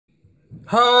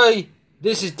Hi,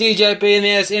 this is DJ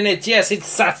BNS in it. Yes, it's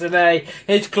Saturday.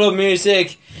 It's club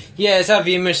music. Yes, have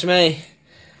you missed me?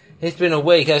 It's been a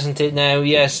week, hasn't it now?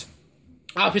 Yes.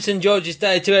 Happy St. George's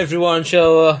Day to everyone,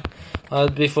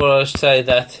 before I say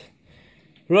that.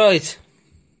 Right.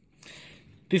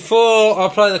 Before I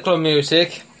play the club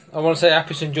music, I want to say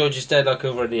Happy St. George's Day like I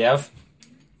already have.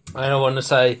 And I want to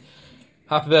say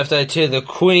happy birthday to the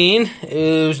Queen,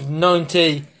 who's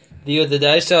 90 the other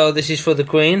day, so this is for the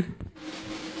Queen.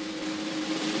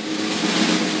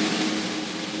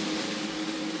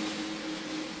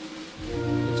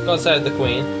 It's God Save the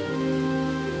Queen.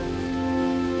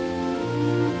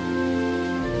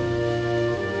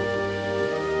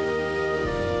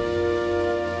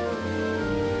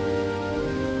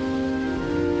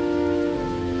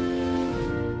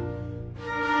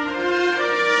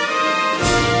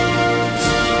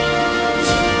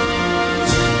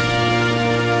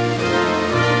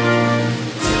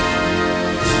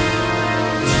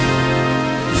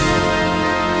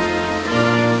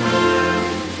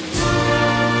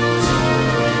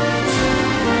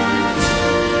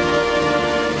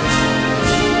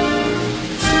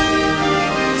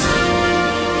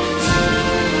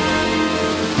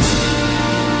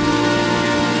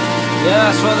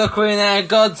 Yes, for the Queen,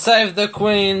 God Save the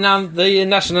Queen, and the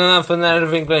national anthem there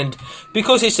of England.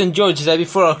 Because it's St. George's Day,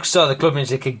 before I start the club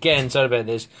music again, sorry about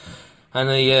this,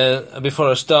 and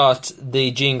before I start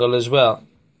the jingle as well.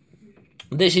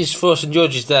 This is for St.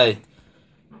 George's Day.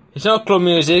 It's not club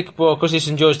music, but because it's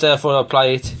St. George's Day, I thought I'd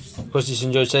play it. Because it's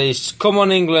St. George's Day, it's Come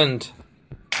On England.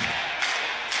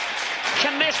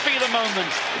 Can this be the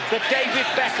moment that David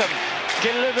Beckham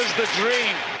delivers the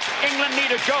dream? England need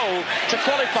a goal to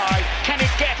qualify. Can it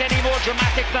get any more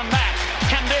dramatic than that?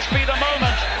 Can this be the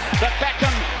moment that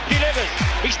Beckham delivers?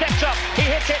 He steps up, he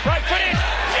hits it, right foot in.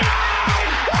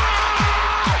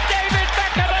 David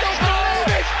Beckham has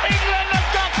scored! England have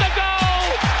got the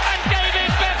goal! And David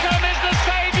Beckham is the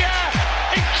saviour!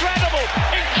 Incredible,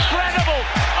 incredible,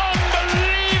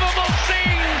 unbelievable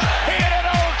scenes here at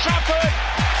Old Trafford.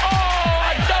 Oh,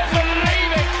 I don't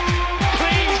believe it!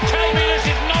 Please tell me this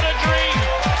is not a dream!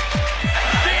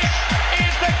 This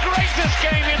is the greatest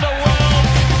game in the world!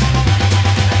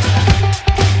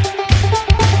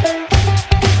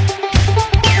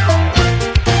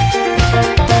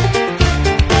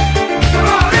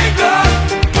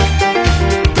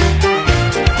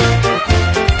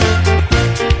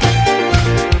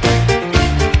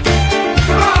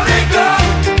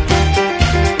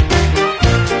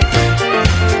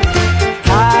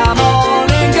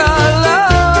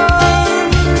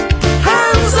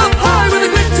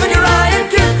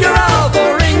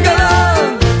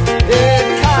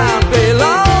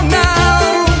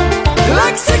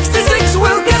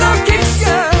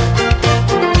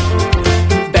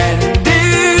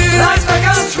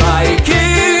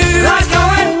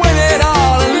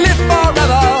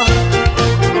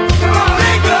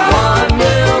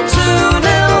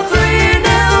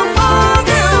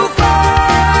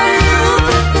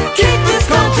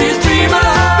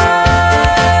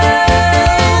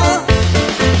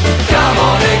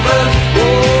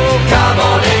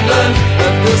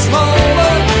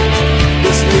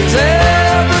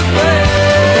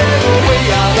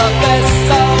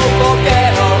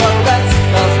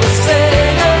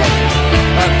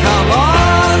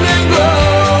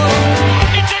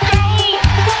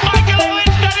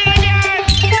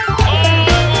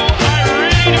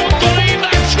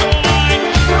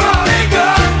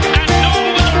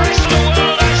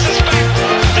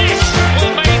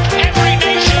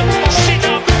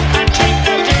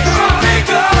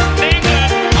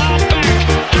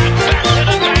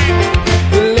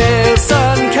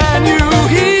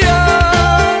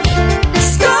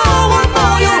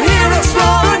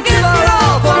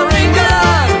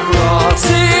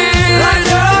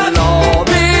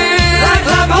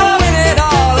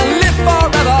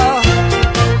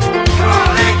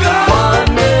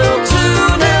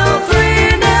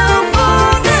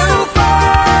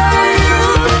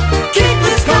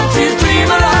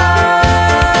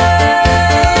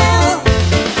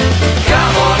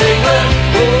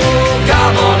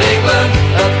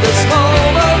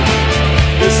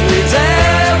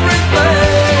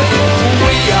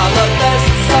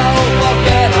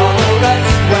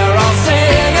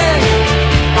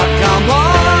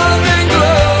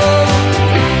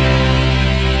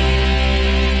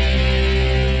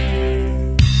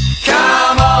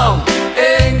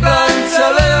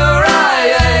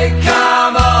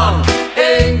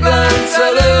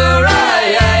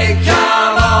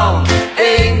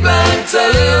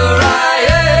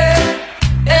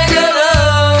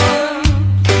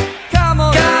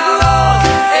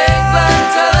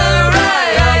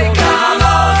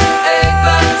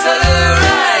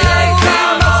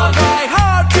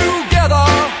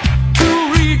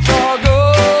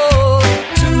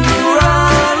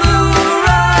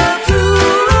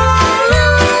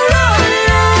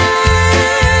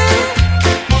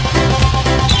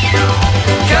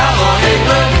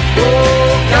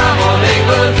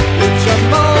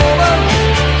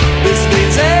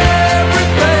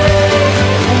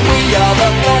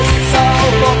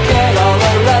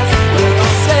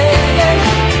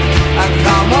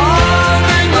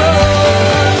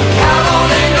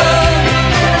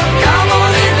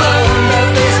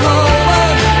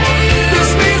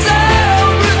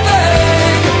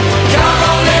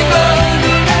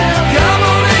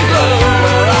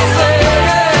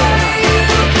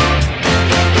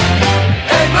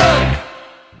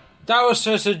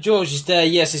 so George's Day.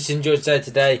 Yes, it's in George's Day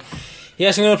today.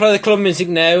 Yes, I'm going to play the club music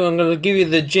now. I'm going to give you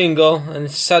the jingle, and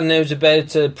it's sad news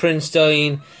about Prince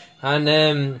dying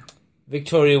and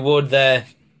Victoria Wood there.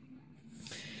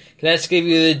 Let's give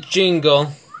you the jingle,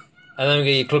 and then we'll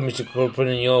get your club music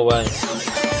putting your way.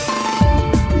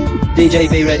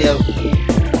 DJB Radio.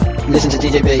 Listen to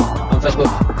DJB on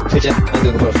Facebook, Twitter and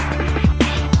Google+.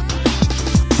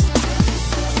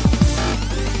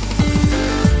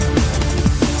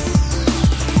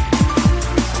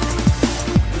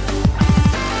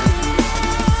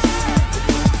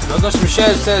 I've got some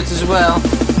shout outs as well.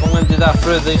 I'm going to do that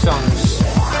through these songs.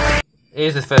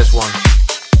 Here's the first one.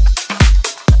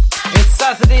 It's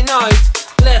Saturday night,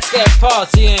 let's get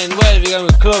partying. Where are we going?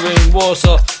 Clubbing,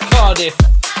 Warsaw, Cardiff,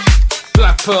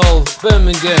 Blackpool,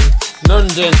 Birmingham,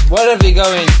 London, wherever you're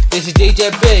going. This is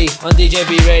DJ B on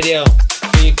DJB Radio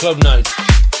for your club night.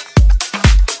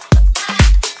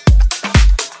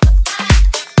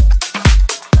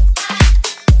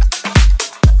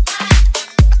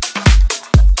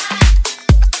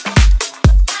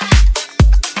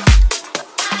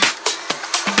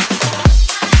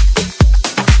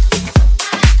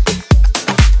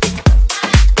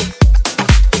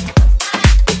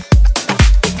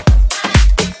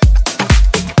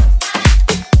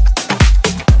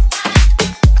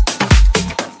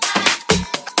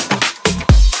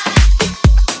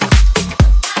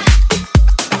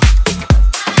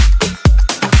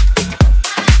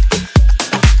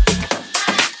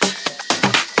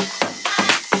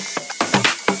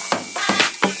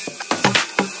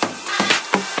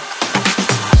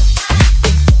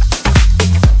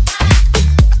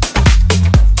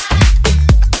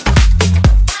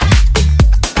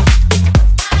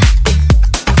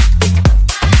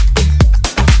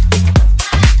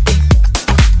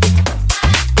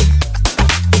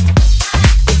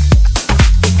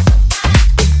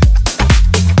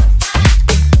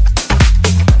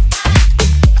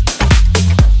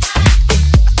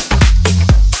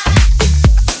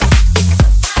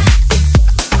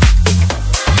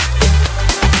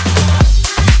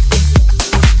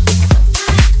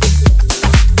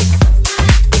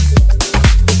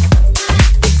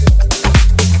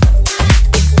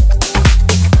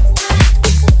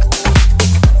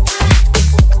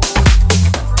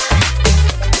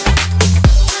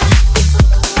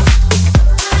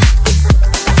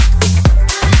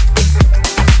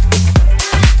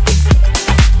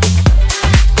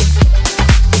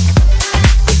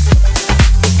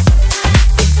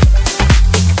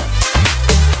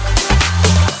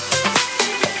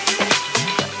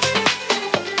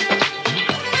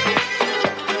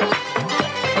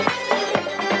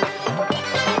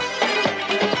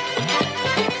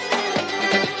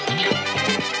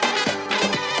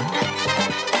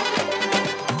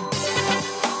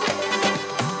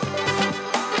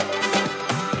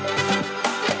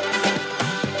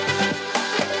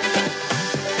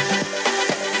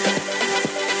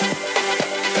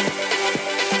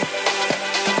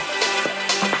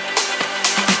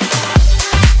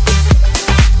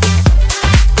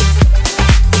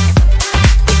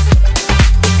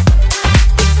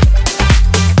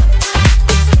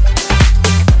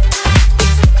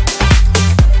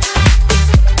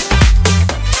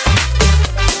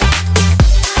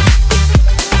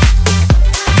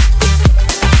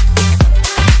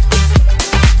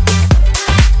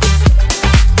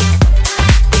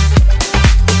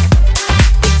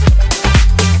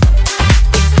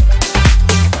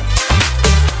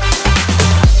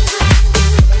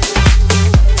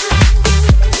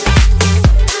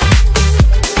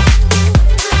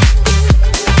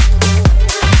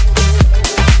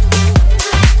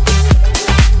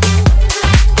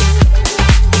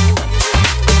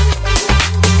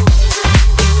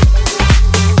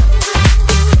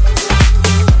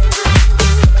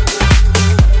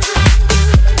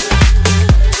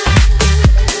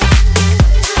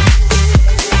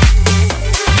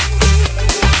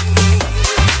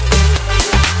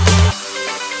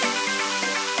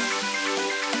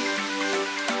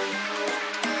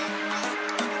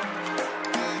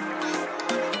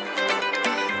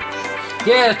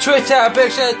 Yeah, Twitter,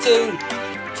 big shout out to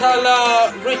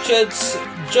Tala Richards,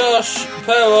 Josh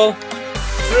Powell,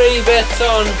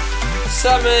 3Beton,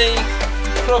 Sammy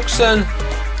Croxon,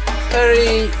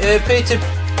 Peter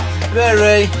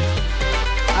Berry,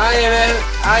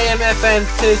 IMFM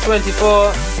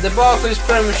 224, the Barclays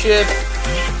Premiership,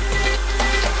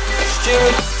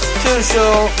 Stuart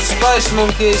Tushel, Spice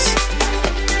Monkeys,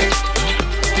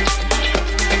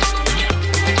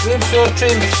 Grimshaw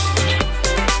Trimps,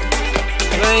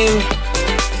 Rain,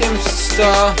 Tim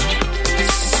Star,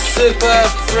 Super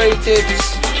Free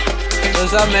Tips,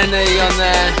 There's that many on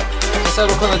there. Let's have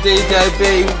a look on the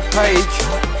DJB page.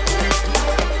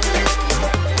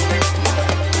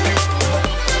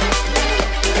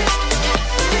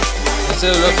 Let's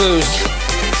have a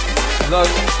look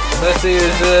let's see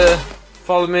who's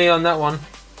followed me on that one.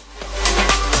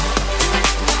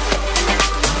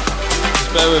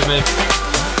 Just bear with me.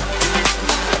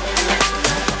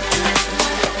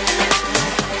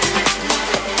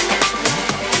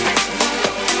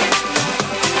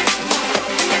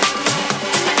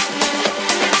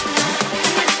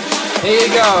 Here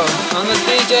you go, on the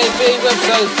DJB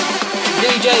website,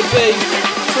 DJB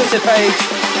Twitter page,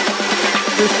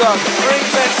 we've got Free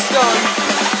Bet Stun,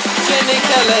 Jenny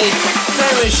Kelly,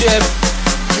 Premiership,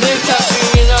 Newcastle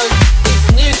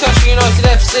United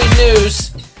FC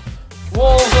News,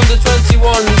 Wolves under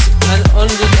 21s and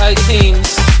under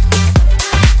 18s,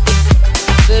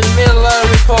 the Miller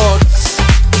Reports,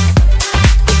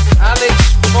 Alex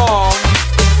Farm,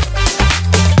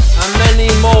 and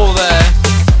many more there.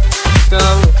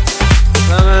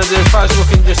 I'm going to do Facebook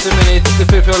in just a minute. The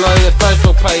people like the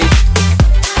Facebook page.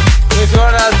 If you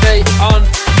want to add me on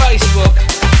Facebook,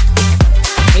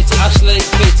 it's Ashley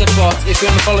Peterbot. If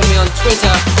you want to follow me on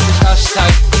Twitter, it's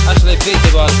hashtag Ashley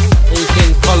Peterbot. And you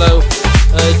can follow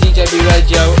DJB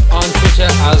Radio on Twitter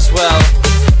as well.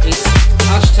 It's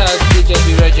hashtag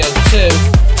DJB Radio 2.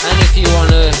 And if you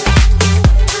want to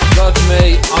log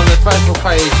me on the Facebook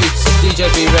page, it's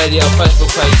DJB Radio Facebook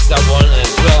page, that one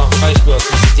as well. Facebook,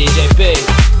 this is DJB.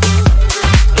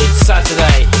 It's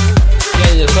Saturday.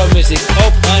 Getting the club music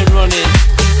up and running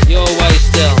your way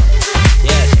still.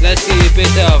 Yes, let's give you a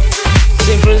bit of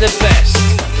Simple the Best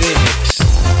remix.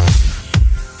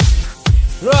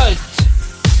 Right,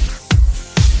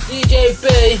 DJB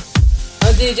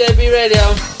and DJB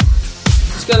Radio.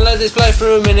 Just gonna let this play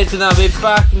for a minute and I'll be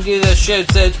back and give you a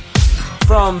shout out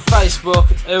from Facebook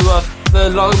who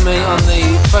have logged me on the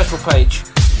Facebook page.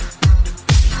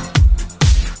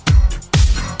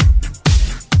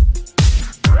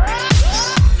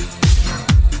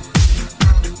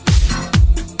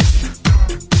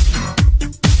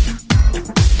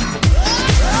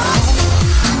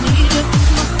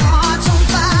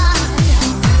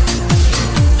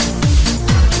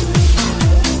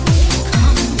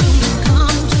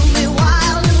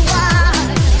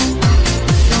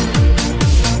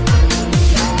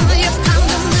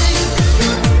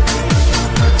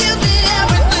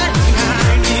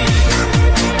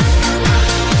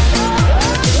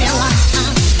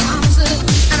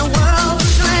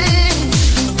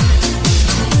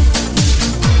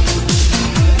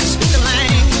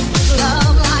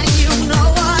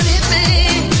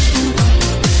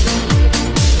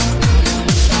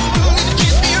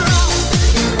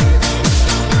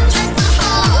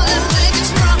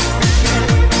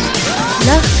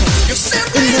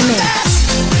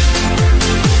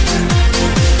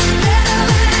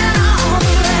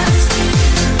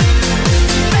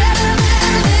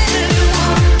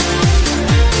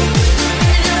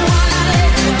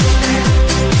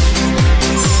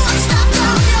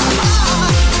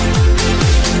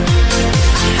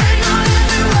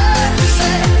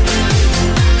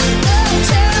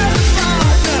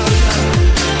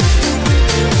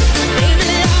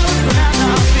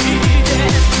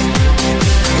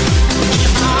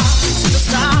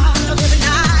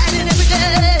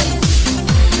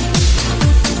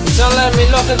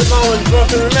 At the moment, but I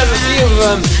can remember a few of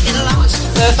them.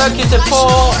 Thank you to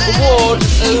Paul Ward,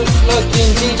 who's looking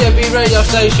DJB radio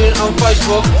station on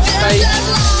Facebook page.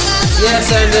 Yes,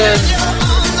 and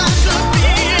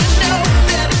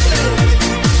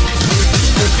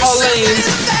Colleen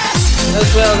as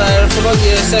well there. I forgot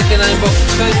your second name, but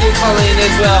thank you Colleen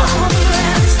as well.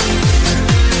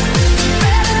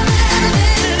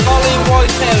 Colleen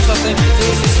Whitehouse, I think it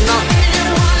is. It's not,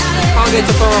 can't get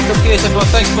up on my computer, but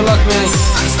thanks for locking me.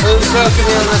 Welcome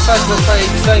me on the Facebook page.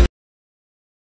 Thank